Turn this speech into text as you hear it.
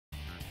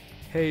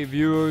Hey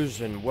viewers,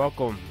 and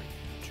welcome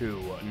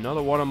to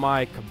another one of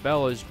my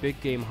Cabela's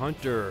Big Game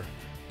Hunter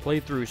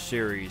playthrough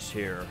series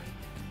here.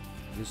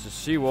 This is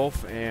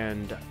Seawolf,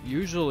 and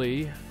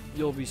usually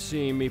you'll be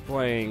seeing me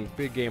playing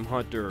Big Game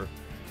Hunter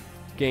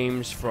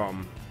games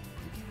from,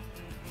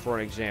 for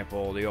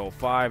example, the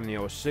 05 and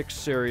the 06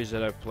 series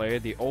that I've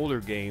played, the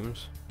older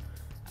games.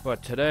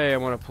 But today I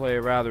want to play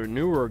a rather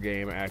newer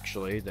game,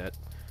 actually, that's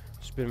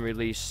been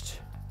released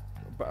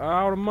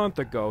about a month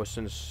ago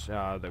since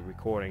the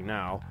recording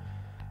now.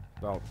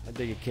 Well, I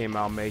think it came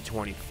out May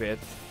 25th,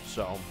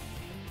 so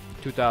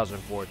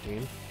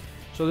 2014.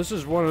 So this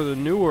is one of the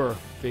newer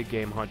Big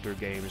Game Hunter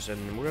games,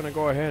 and we're gonna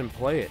go ahead and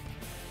play it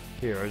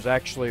here. It was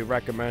actually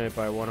recommended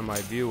by one of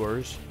my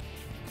viewers.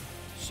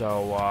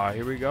 So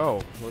here we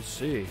go. Let's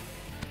see.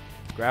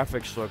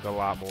 Graphics look a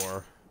lot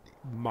more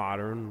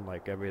modern,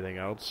 like everything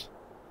else.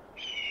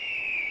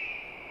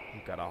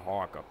 We've got a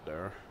hawk up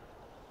there.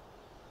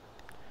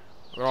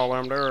 Look at all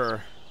them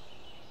there.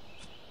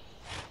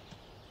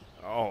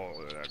 Oh,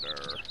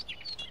 there.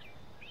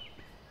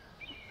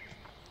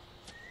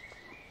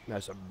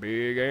 That's some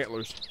big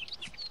antlers.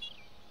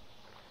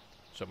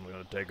 Someone's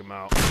gonna take them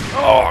out.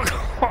 Oh!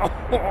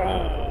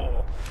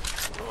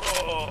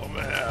 Oh,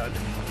 man.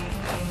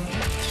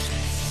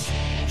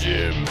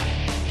 Jim.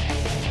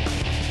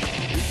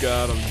 You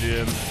got him,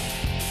 Jim.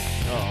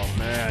 Oh,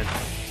 man.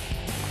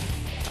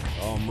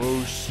 Oh,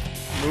 moose.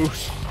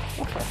 Moose.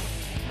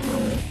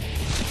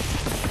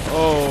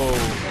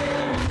 Oh.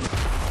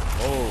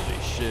 Holy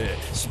shit.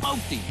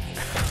 Smoked him.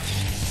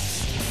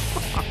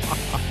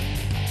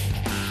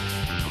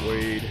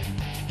 Wade.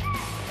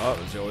 Oh,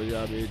 there's always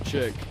gotta be a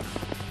chick.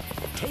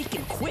 Take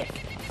him quick.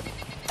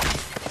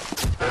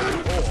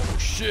 Oh,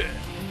 shit.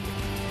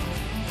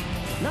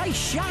 Nice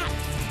shot.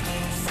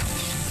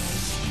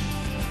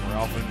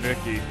 Ralph and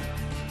Vicky.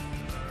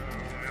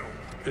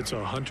 It's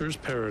a hunter's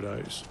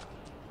paradise.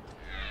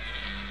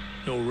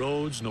 No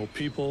roads, no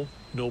people,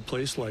 no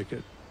place like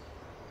it.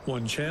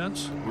 One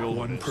chance,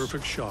 one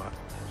perfect shot.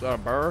 Is that a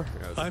burr?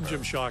 Yeah, I'm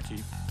Jim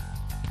Shockey.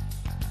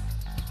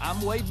 I'm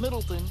Wade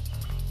Middleton.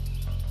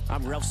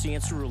 I'm Ralph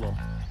Ciancerulo.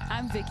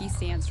 I'm Vicky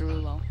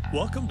Ciancerulo.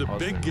 Welcome to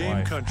Husband Big Game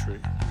wife.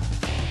 Country.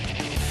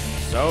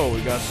 So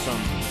we got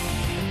some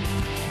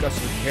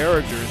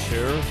characters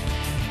here.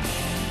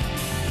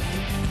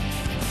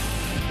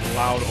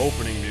 Loud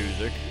opening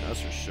music,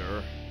 that's for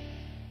sure.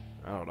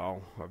 I don't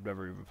know. I've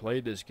never even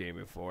played this game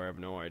before. I have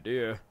no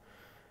idea.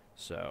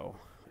 So,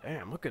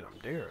 damn, look at them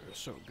deer. They're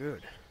so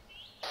good.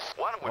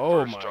 Why don't we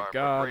Oh first my start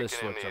God, by this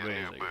breaking looks in these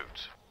amazing. new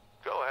boots?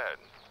 Go ahead,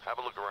 have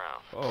a look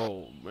around.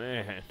 Oh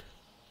man.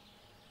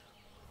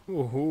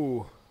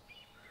 Woohoo.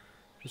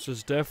 This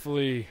is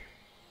definitely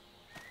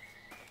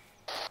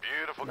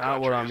Beautiful not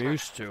country, what I'm isn't it?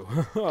 used to.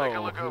 Take a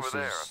Oh, look over this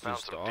there. I is found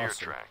just some deer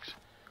awesome. tracks.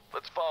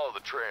 Let's follow the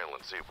trail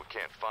and see if we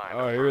can't find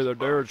Oh, our here are first the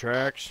buck. deer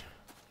tracks.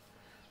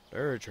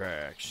 Deer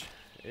tracks.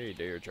 Hey,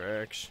 deer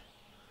tracks.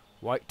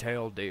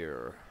 White-tailed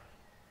deer.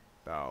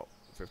 About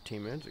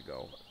 15 minutes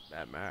ago,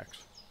 at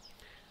max.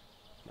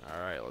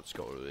 Alright, let's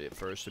go to the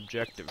first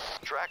objective.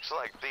 Tracks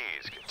like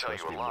these can tell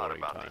Supposed to you a be lot morning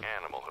about time. the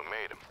animal who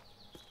made them.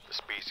 The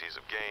species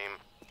of game,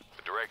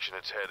 the direction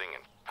it's heading,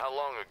 and how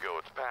long ago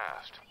it's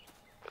passed.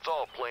 It's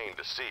all plain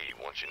to see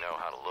once you know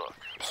how to look.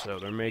 So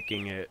they're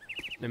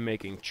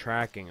making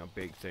tracking a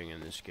big thing in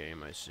this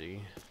game, I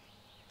see.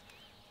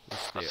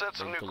 I set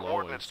some new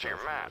coordinates to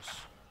your map.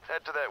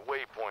 Head to that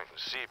waypoint and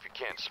see if you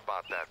can't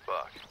spot that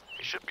buck.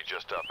 He should be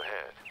just up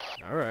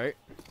ahead. Alright.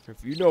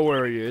 If you know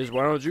where he is,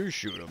 why don't you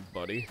shoot him,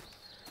 buddy?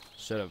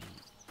 Instead of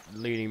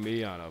leading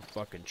me on a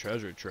fucking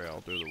treasure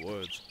trail through the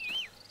woods.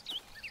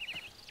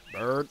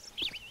 Bird.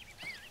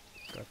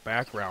 Got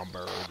background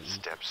bird.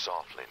 Step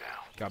softly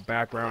now. Got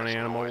background Less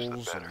noise, the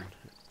animals better. and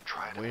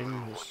Try to wind.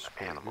 move This is when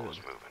pretty the animal good. is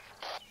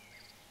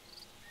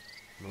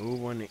moving. Move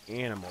when the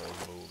animal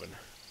is moving.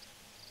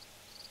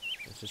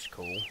 This is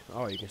cool.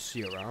 Oh, you can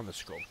see around the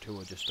scope too.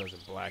 It just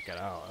doesn't black it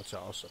out. That's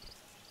awesome.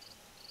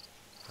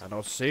 I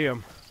don't see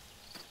him.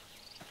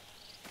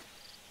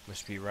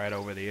 Must be right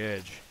over the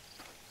edge.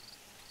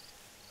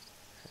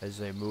 As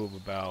they move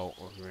about,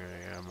 the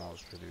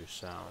animals produce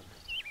sound.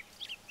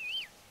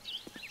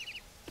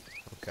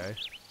 Okay.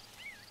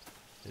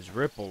 There's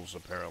ripples,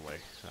 apparently.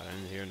 I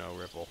didn't hear no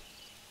ripple.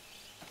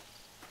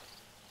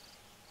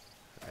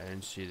 I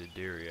didn't see the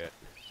deer yet.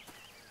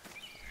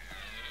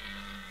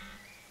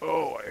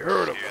 Oh, I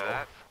heard him. Hear though.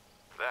 that?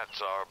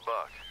 That's our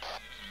buck.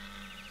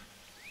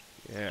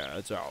 Yeah,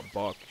 that's our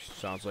buck.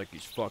 Sounds like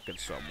he's fucking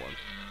someone.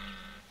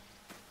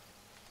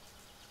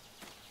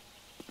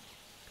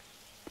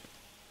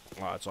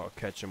 Wow, it's all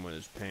catch him with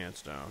his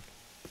pants down.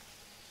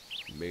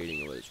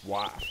 Mating with his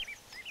wife.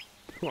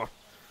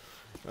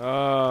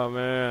 Oh,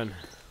 man.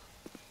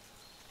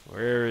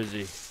 Where is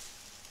he?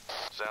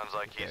 Sounds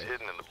like he's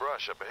hidden in the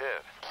brush up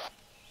ahead.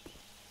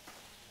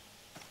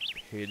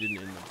 Hidden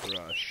in the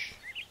brush.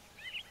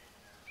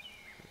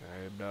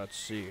 I have not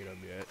seen him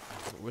yet.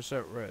 What's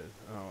that red?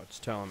 Oh, it's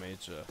telling me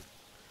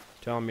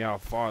telling me how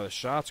far the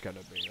shot's gonna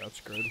be.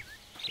 That's good.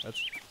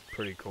 That's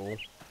pretty cool.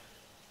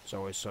 That's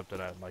always something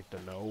I'd like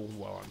to know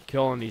while I'm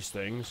killing these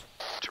things.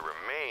 To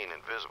remain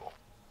invisible,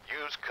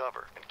 use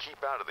cover and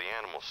keep out of the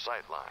animal's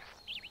sight line.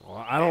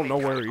 Well, I don't know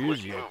Any where kind of he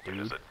is quick yet, movement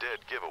dude. is a dead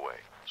giveaway,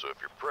 so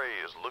if your prey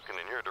is looking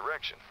in your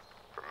direction,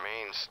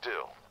 remain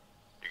still.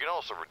 You can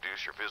also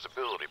reduce your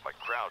visibility by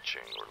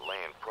crouching or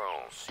laying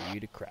prone. C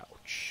to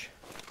crouch.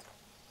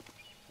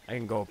 I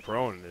can go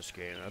prone in this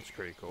game. That's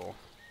pretty cool.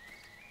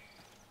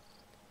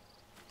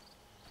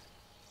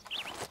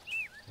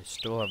 I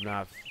still have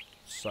not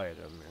sighted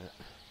him yet.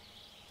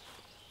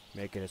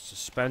 Making it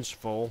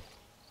suspenseful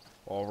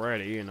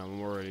already, and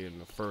I'm already in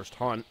the first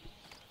hunt.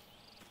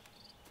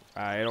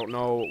 I don't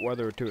know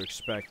whether to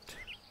expect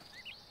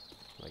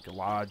like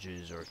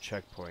lodges or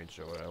checkpoints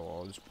or whatever.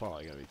 Well, there's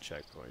probably gonna be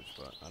checkpoints,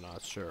 but I'm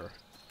not sure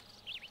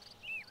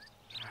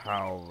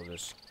how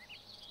this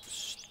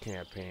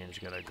campaign's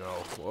gonna go.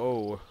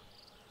 Whoa!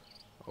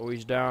 Oh,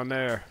 he's down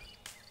there.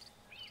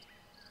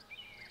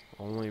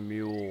 Only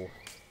mule.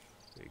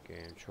 Big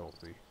game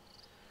trophy.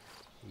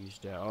 He's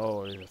down.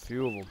 Oh, there's a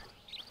few of them.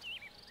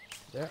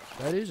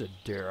 That is a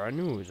deer. I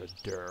knew it was a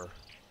deer.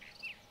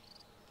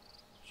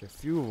 There's a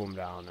few of them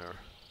down there.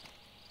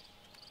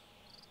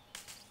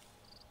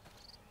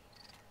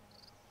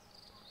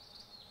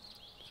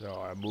 So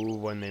I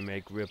move when they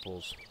make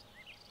ripples.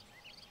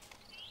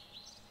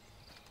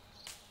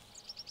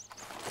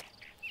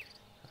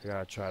 I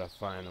gotta try to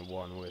find the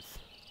one with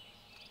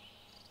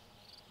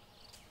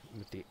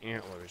the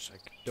antlers. I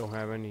don't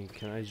have any.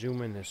 Can I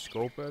zoom in the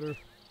scope better?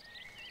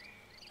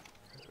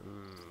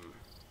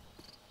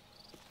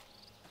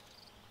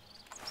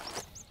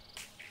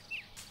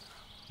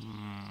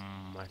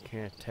 I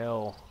can't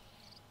tell.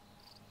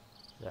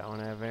 Does that one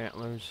have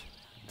antlers?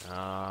 No,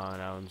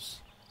 that one's...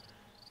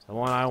 The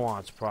one I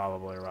want's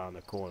probably around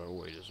the corner.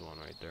 Wait, there's one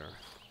right there.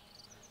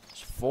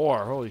 It's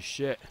 4. Holy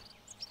shit.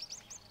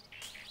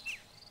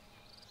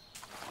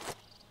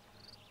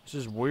 This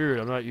is weird.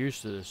 I'm not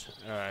used to this.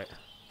 Alright.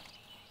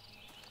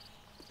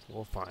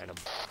 We'll find them.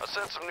 I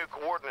sent some new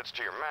coordinates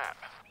to your map.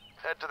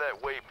 Head to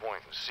that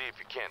waypoint and see if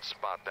you can't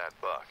spot that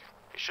buck.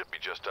 He should be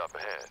just up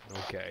ahead.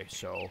 Okay,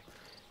 so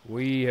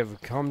we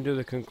have come to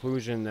the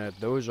conclusion that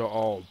those are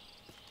all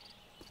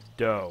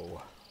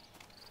doe.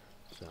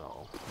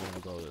 So,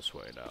 I'm gonna go this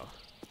way now.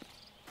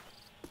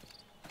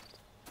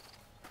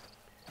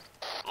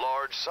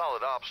 Large,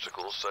 solid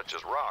obstacles such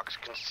as rocks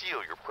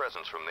conceal your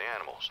presence from the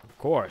animals. Of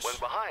course. When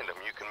behind them,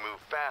 you can move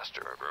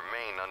faster and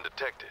remain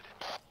undetected.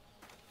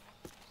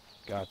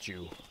 Got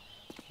you,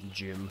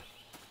 Jim.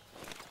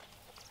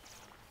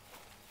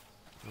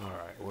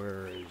 Alright,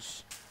 where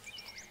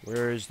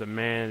is the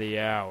man of the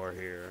hour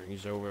here?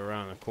 He's over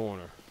around the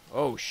corner.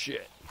 Oh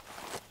shit.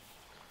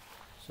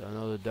 Is that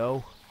another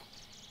doe?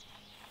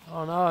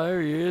 Oh no,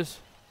 there he is.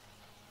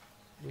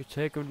 You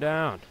take him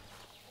down.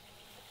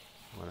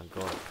 I'm gonna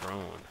go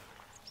prone.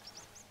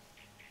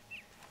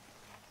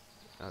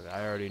 Okay,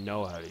 I already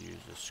know how to use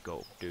the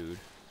scope, dude.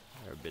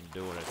 I've been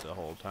doing it the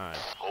whole time.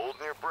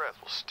 Holding your breath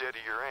will steady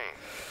your aim,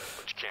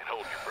 but you can't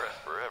hold your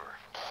breath forever.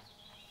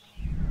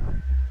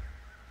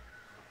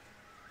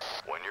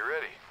 When you're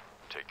ready,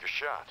 take your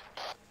shot.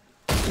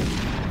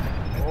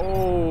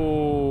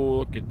 Oh,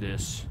 look at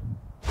this.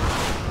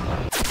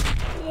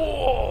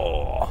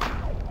 Whoa!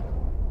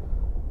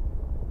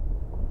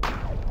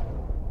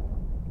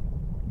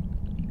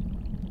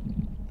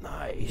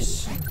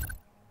 Nice.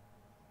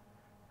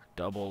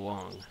 Double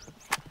lung.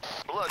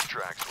 Blood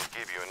tracks will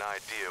give you an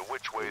idea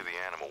which way the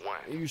animal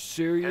went. Are you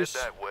serious?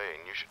 Head that way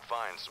and you should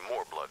find some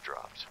more blood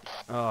drops.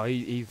 Oh,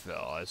 he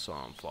fell. I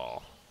saw him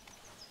fall.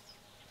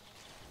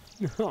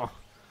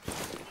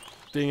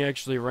 Thing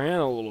actually ran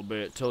a little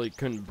bit till he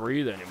couldn't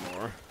breathe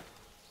anymore.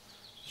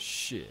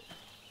 Shit.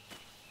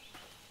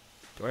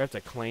 Do I have to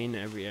claim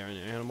every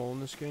animal in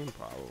this game?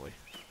 Probably.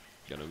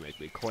 Gonna make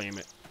me claim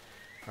it.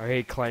 I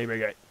hate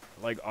claiming it.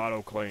 Like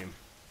auto claim.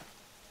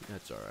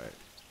 That's alright.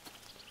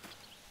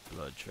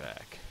 Blood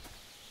track.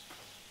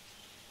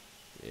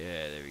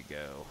 Yeah, there we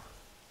go.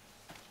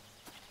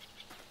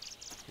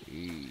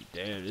 Gee,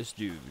 damn, this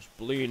dude's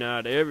bleeding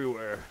out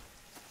everywhere.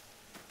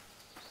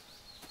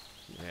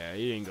 Yeah,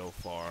 he didn't go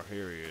far.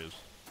 Here he is.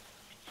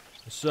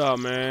 What's up,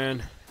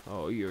 man?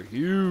 Oh, you're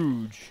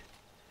huge.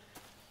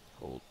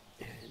 Hold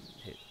and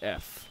hit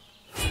F.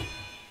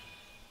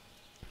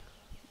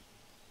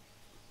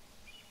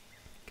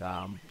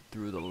 Got him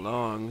through the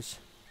lungs.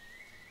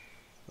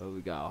 Oh,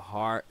 we got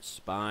heart,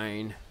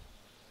 spine,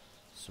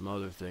 some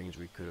other things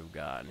we could have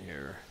gotten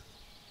here.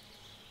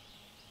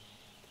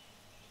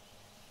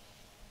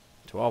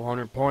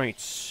 1,200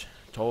 points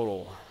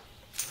total.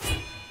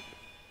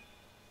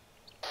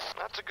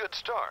 That's a good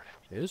start.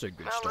 It is a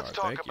good now start. let's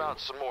talk Thank about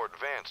you. some more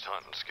advanced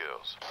hunting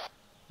skills.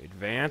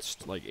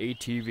 Advanced, like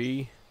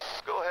ATV.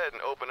 Go ahead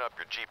and open up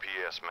your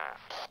GPS map.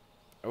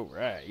 Oh,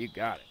 right, you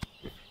got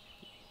it.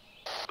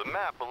 The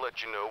map will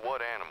let you know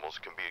what animals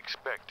can be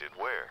expected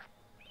where.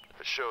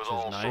 It shows This is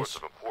all nice. sorts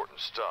of important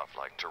stuff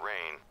like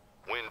terrain,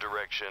 wind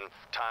direction,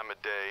 time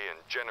of day, and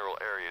general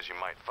areas you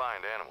might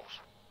find animals.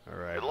 All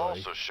right, It'll buddy.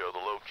 also show the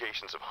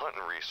locations of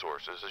hunting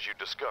resources as you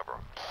discover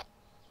them.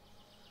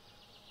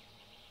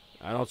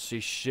 I don't see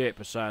shit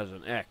besides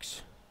an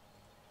X.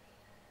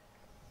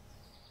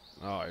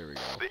 Oh, here we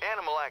go. The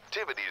animal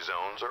activity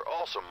zones are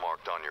also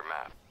marked on your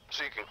map,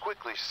 so you can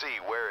quickly see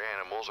where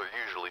animals are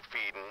usually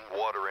feeding,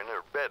 watering,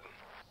 or bedding.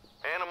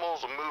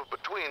 Animals will move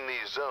between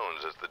these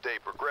zones as the day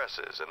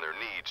progresses and their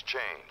needs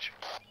change.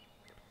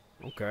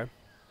 Okay.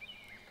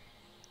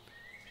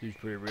 Seems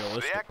pretty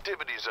realistic. The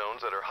activity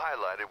zones that are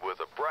highlighted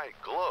with a bright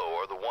glow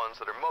are the ones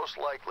that are most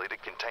likely to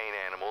contain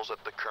animals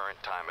at the current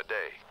time of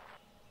day.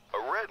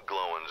 A red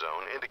glowing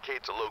zone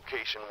indicates a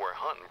location where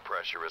hunting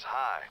pressure is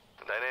high,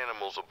 and that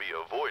animals will be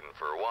avoiding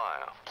for a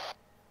while.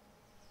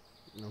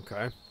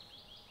 Okay.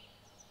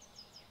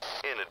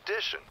 In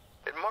addition,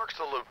 it marks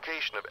the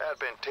location of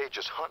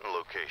advantageous hunting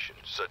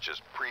locations, such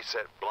as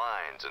preset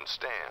blinds and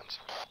stands.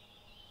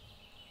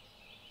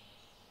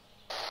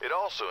 It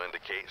also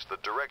indicates the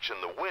direction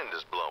the wind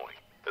is blowing,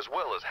 as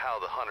well as how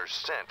the hunter's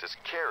scent is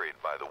carried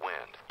by the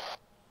wind.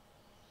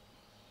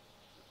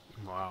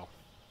 Wow.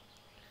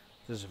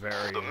 This is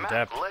very The map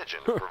in-depth.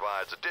 legend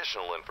provides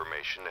additional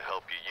information to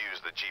help you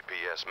use the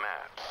GPS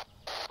map.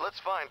 Let's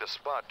find a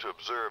spot to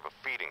observe a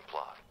feeding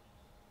plot.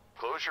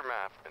 Close your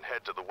map and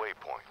head to the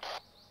waypoint.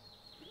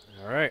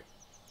 All right.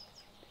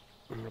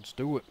 Let's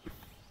do it.